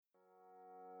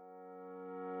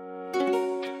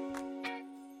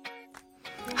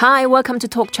Hi, welcome to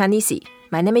Talk Chinese.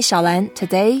 My name is Xiaolan.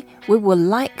 Today, we would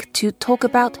like to talk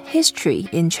about history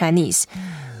in Chinese.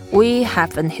 We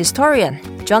have an historian,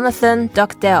 Jonathan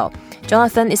Dugdale.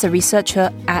 Jonathan is a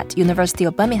researcher at University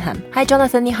of Birmingham. Hi,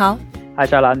 Jonathan, 你好. Hi,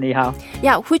 Xiaolan, 你好.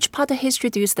 Yeah, which part of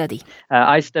history do you study?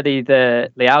 I study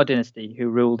the Liao dynasty, who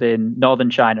ruled in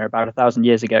northern China about 1,000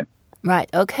 years ago. Right,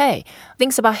 okay.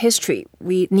 Things about history.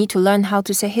 We need to learn how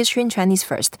to say history in Chinese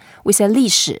first. We say 历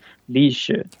史. 历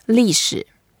史. 历史.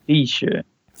 历史.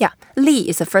 Yeah, 历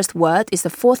is the first word, it's the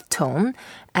fourth tone,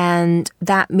 and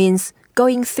that means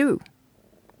going through.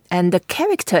 And the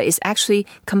character is actually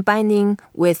combining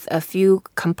with a few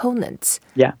components.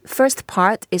 Yeah. First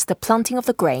part is the planting of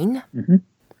the grain. Mm-hmm.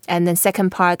 And then second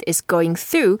part is going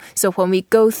through. So when we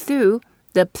go through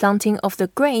the planting of the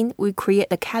grain, we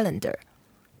create the calendar.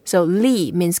 So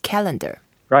历 means calendar.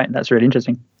 Right, that's really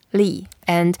interesting. 历.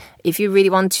 And if you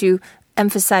really want to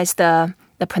emphasize the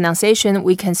pronunciation,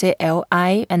 we can say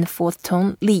Li and the fourth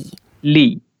tone 历.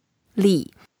 历. 历.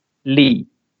 历.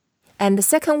 And the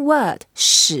second word,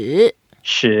 始.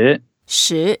 始.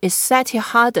 始 is slightly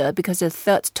harder because the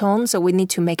third tone, so we need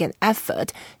to make an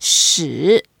effort.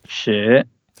 始. 始.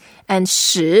 And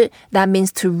始, that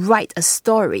means to write a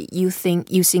story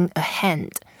using a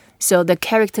hand. So the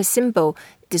character symbol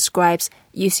describes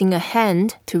using a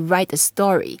hand to write a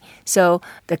story. So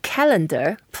the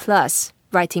calendar plus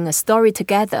writing a story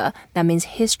together, that means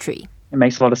history. It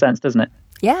makes a lot of sense, doesn't it?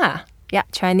 Yeah,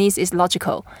 Chinese is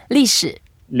logical. 历史.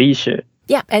 历史.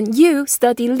 Yeah, and you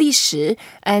study 历史,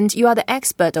 and you are the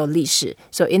expert of 历史.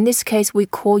 So in this case, we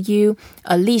call you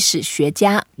a 历史学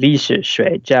家. 历史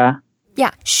学家.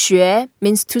 Yeah, 学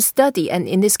means to study, and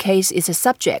in this case, it's a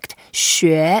subject.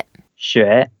 学.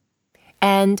 学.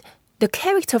 And the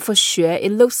character for 学,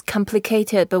 it looks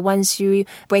complicated, but once you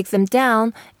break them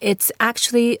down, it's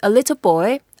actually a little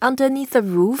boy underneath a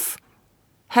roof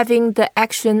having the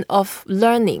action of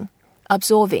learning,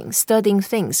 absorbing, studying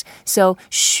things. So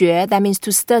学, that means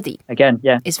to study. Again,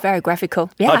 yeah. It's very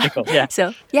graphical. Yeah. Logical, yeah.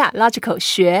 So, logical,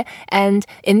 学. And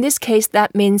in this case,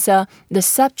 that means the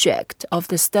subject of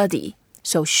the study.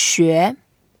 So 学.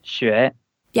 学.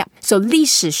 Yeah, so 历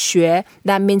史学,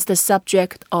 that means the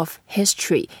subject of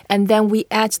history. And then we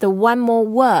add the one more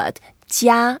word,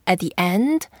 家 at the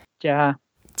end. 家.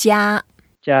 家.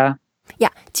 家. Yeah,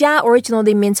 家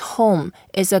originally means home.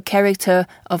 It's a character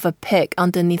of a pig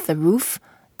underneath the roof.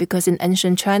 Because in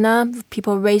ancient China,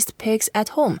 people raised pigs at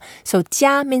home. So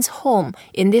家 means home.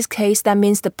 In this case, that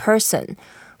means the person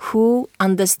who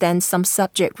understands some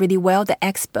subject really well, the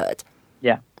expert.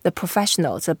 Yeah. The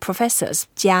professionals, the professors,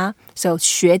 家. So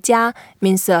学家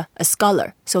means a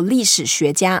scholar. So 历史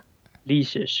学家. 历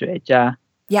史学家.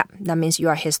 Yeah, that means you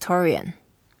are a historian.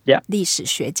 Yeah. 历史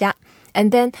学家. And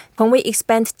then when we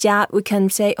expand 家, we can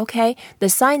say, okay, the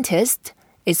scientist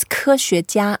is 科学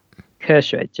家. 科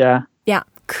学家. Yeah,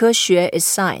 科学 is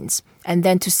science. And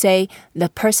then to say the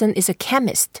person is a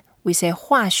chemist, we say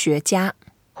化学家.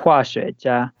 化学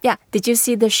家. Yeah, did you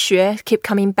see the 学 keep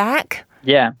coming back?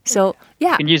 Yeah. So,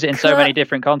 yeah. You can use it in so many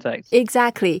different contexts.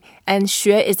 Exactly. And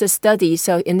学 is the study.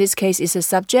 So in this case, it's a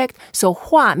subject. So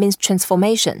化 means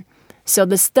transformation. So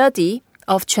the study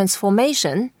of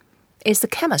transformation is the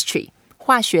chemistry.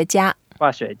 化学家.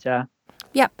 化学家.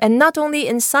 Yeah. And not only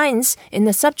in science, in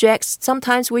the subjects,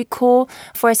 sometimes we call,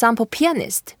 for example,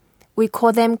 pianist. We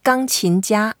call them 钢琴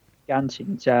家. 钢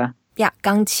琴家. Yeah,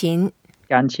 钢琴.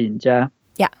 钢琴家.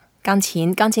 钢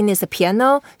琴. 钢琴 is the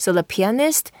piano, so the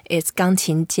pianist is 钢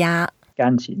琴家.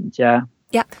 钢琴家.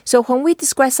 Yeah, so when we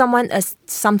describe someone as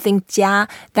something 家,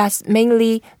 that's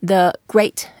mainly the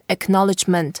great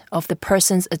acknowledgement of the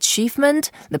person's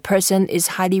achievement. The person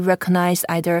is highly recognized,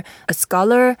 either a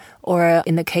scholar or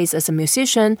in the case as a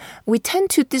musician. We tend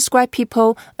to describe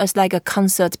people as like a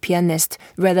concert pianist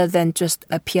rather than just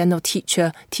a piano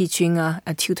teacher teaching a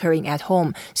tutoring at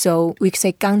home. So we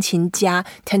say 钢琴家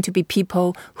tend to be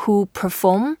people who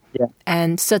perform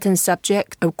and certain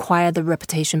subjects acquire the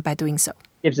reputation by doing so.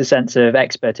 Gives a sense of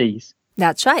expertise.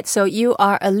 That's right. So you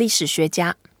are a 历史学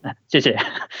家. 谢谢.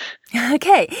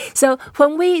 Okay, so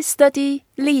when we study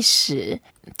历史,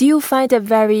 do you find it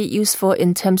very useful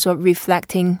in terms of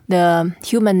reflecting the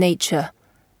human nature?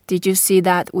 Did you see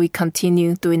that we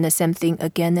continue doing the same thing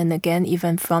again and again,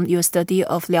 even from your study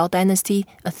of Liao dynasty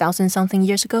 1,000-something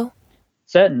years ago?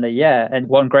 Certainly, yeah. And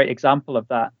one great example of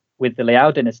that with the Liao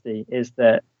dynasty is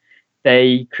that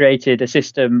they created a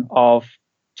system of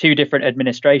two different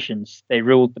administrations. They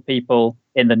ruled the people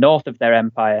in the north of their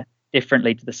empire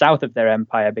differently to the south of their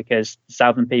empire because the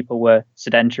southern people were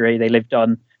sedentary. They lived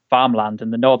on farmland,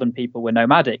 and the northern people were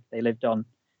nomadic. They lived on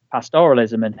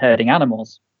pastoralism and herding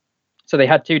animals. So they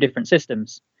had two different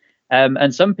systems.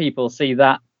 And some people see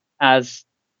that as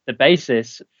the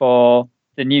basis for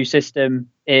the new system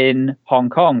in Hong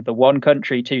Kong. The one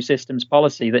country, two systems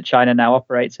policy that China now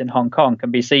operates in Hong Kong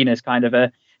can be seen as kind of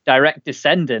a direct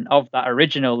descendant of that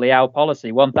original Liao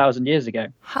policy 1,000 years ago.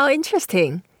 How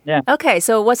interesting. Yeah. Okay,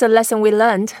 so what's a lesson we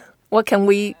learned? What can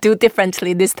we do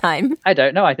differently this time? I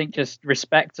don't know. I think just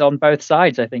respect on both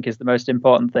sides, I think, is the most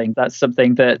important thing. That's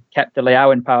something that kept the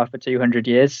Liao in power for 200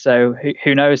 years. So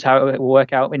who knows how it will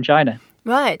work out in China.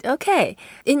 Right, okay.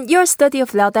 In your study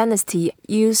of Liao dynasty,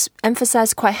 you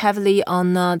emphasize quite heavily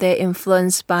on their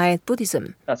influence by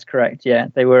Buddhism. That's correct, yeah.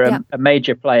 They were a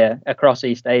major player across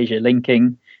East Asia,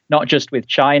 linking not just with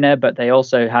China, but they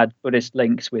also had Buddhist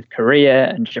links with Korea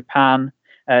and Japan.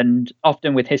 And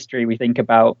often with history, we think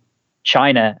about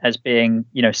China as being,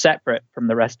 separate from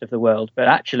the rest of the world. But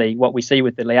actually, what we see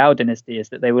with the Liao dynasty is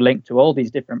that they were linked to all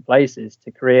these different places, to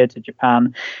Korea, to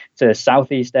Japan, to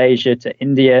Southeast Asia, to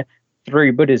India,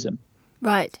 through Buddhism.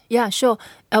 Right. Yeah, sure.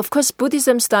 Of course,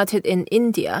 Buddhism started in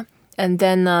India, and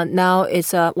then now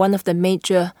it's one of the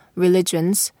major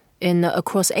religions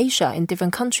across Asia, in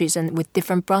different countries and with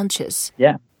different branches.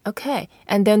 Yeah. Okay.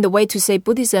 And then the way to say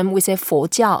Buddhism, we say 佛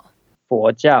教.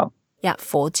 佛教. Yeah,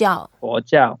 佛教. 佛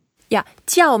教. Yeah,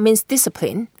 教 means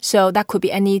discipline. So that could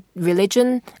be any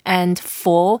religion. And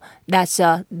佛, that's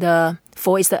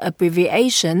佛is the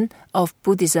abbreviation of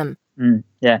Buddhism.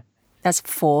 Yeah. That's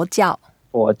佛教.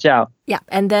 佛教. Yeah,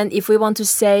 and then if we want to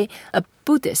say a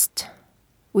Buddhist,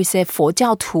 we say 佛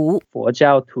教徒. 佛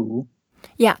教徒.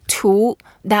 Yeah, 徒,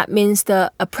 that means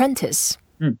the apprentice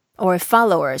or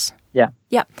followers. Yeah.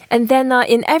 Yeah. And then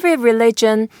in every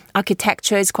religion,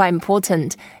 architecture is quite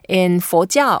important. In 佛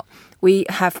教, we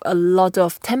have a lot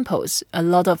of temples, a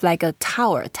lot of like a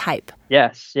tower type.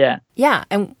 Yes, yeah. Yeah,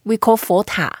 and we call 佛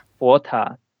塔. 佛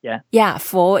塔, yeah. Yeah,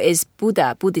 佛 is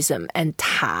Buddha, Buddhism, and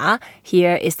塔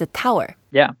here is the tower.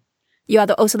 Yeah. You are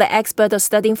also the expert of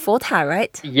studying 佛塔,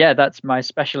 right? Yeah, that's my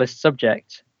specialist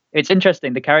subject. It's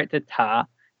interesting, the character Ta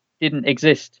didn't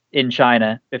exist in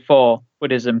China before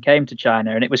Buddhism came to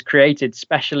China, and it was created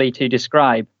specially to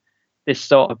describe this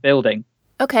sort of building.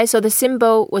 Okay, so the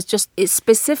symbol was just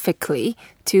specifically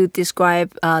to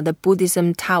describe the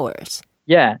Buddhism towers.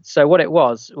 Yeah, so what it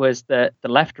was that the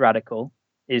left radical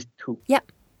is Tu. Yeah,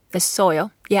 the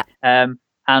soil, yeah.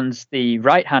 And the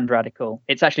right-hand radical,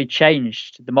 it's actually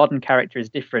changed. The modern character is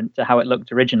different to how it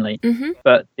looked originally. Mm-hmm.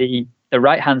 But the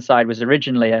right-hand side was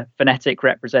originally a phonetic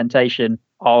representation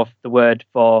of the word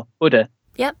for Buddha.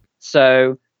 Yep.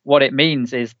 So what it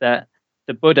means is that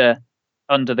the Buddha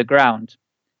under the ground,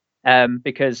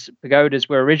 because pagodas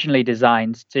were originally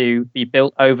designed to be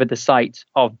built over the site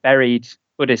of buried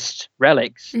Buddhist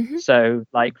relics, so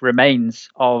like remains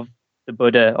of the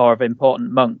Buddha or of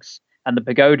important monks, and the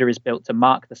pagoda is built to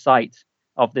mark the site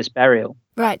of this burial.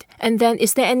 Right. And then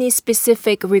is there any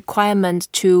specific requirement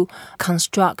to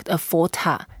construct a 佛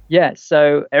塔? Yeah,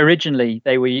 so originally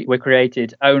they were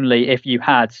created only if you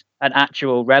had an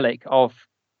actual relic of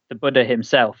the Buddha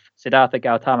himself, Siddhartha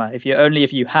Gautama. If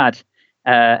you had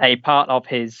a part of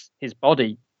his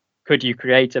body, could you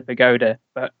create a pagoda?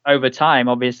 But over time,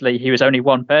 obviously, he was only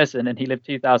one person and he lived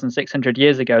 2,600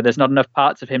 years ago. There's not enough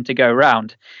parts of him to go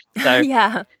around. So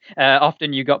yeah.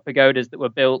 Often you got pagodas that were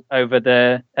built over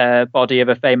the body of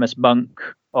a famous monk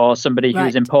or somebody who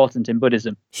was important in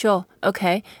Buddhism. Sure.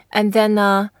 Okay. And then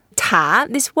ta,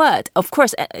 this word, of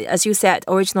course, as you said,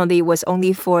 originally was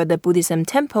only for the Buddhism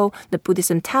temple, the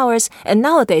Buddhism towers. And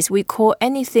nowadays we call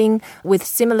anything with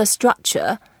similar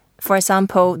structure. For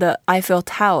example, the Eiffel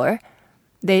Tower,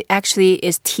 they actually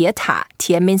is 铁塔.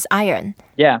 铁 means iron.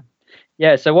 Yeah.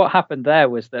 Yeah. So what happened there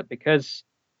was that because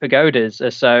pagodas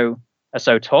are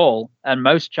so tall, and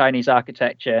most Chinese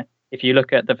architecture, if you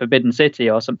look at the Forbidden City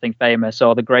or something famous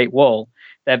or the Great Wall,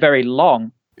 they're very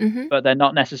long, but they're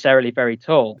not necessarily very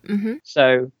tall.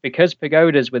 So because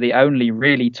pagodas were the only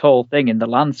really tall thing in the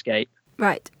landscape,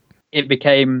 right, it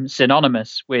became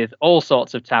synonymous with all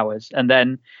sorts of towers. And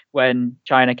then when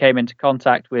China came into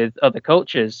contact with other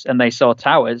cultures and they saw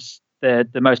towers, the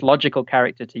most logical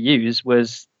character to use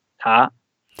was Ta.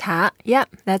 Ta, yeah,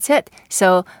 that's it.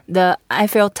 So the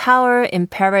Eiffel Tower in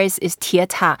Paris is 铁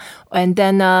塔. And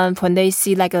then when they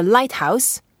see like a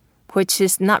lighthouse, which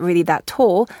is not really that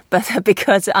tall, but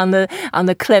because on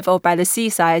the cliff or by the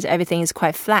seaside, everything is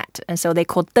quite flat. And so they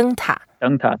call 灯塔.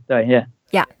 灯塔, yeah.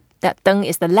 Yeah. That 灯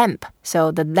is the lamp.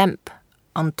 So the lamp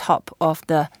on top of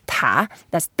the 塔,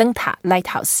 that's 灯塔,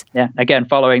 lighthouse. Yeah, again,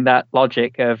 following that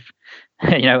logic of,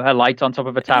 a light on top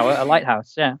of a tower, a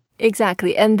lighthouse, yeah.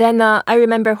 Exactly. And then I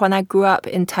remember when I grew up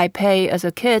in Taipei as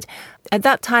a kid, at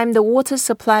that time, the water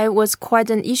supply was quite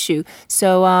an issue.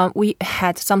 So we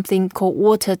had something called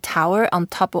water tower on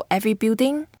top of every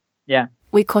building. Yeah.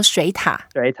 We call 水塔.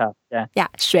 水塔, yeah. Yeah,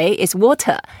 水 is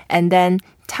water. And then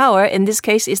tower, in this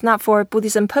case, is not for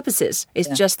Buddhism purposes. It's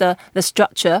just the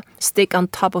structure stick on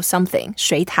top of something,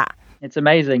 水塔. It's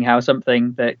amazing how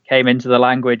something that came into the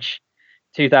language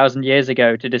 2,000 years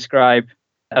ago to describe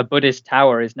a Buddhist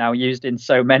tower is now used in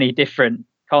so many different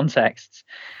contexts.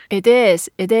 It is.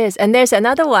 And there's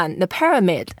another one, the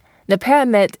pyramid. The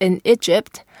pyramid in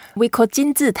Egypt, we call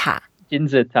金字塔. 金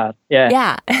字塔, yeah.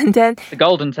 Yeah, and then... the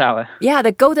golden tower. Yeah,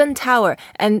 the golden tower.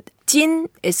 And 金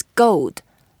is gold.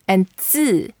 And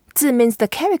字 means the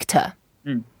character.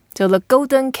 So the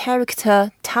golden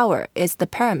character tower is the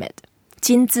pyramid.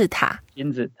 金字塔.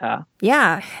 金字塔.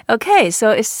 Yeah. Okay,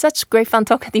 so it's such great fun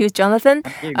talking to you, Jonathan.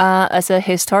 As a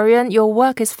historian, your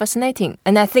work is fascinating.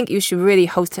 And I think you should really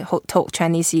talk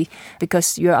Chinese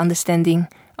because your understanding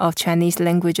of Chinese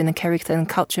language and the character and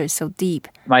culture is so deep.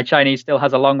 My Chinese still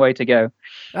has a long way to go.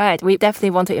 Right. We definitely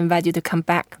want to invite you to come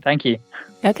back. Thank you.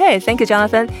 Okay, thank you,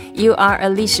 Jonathan. You are a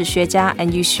历史学家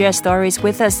and you share stories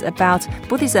with us about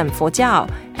Buddhism, 佛教,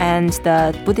 and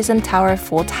the Buddhism tower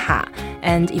佛塔.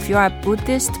 And if you are a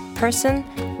Buddhist person,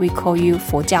 we call you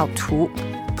佛教徒.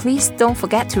 Please don't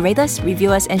forget to rate us,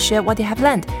 review us, and share what you have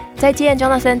learned. 再见,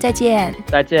 Jonathan. 再见.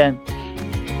 再见.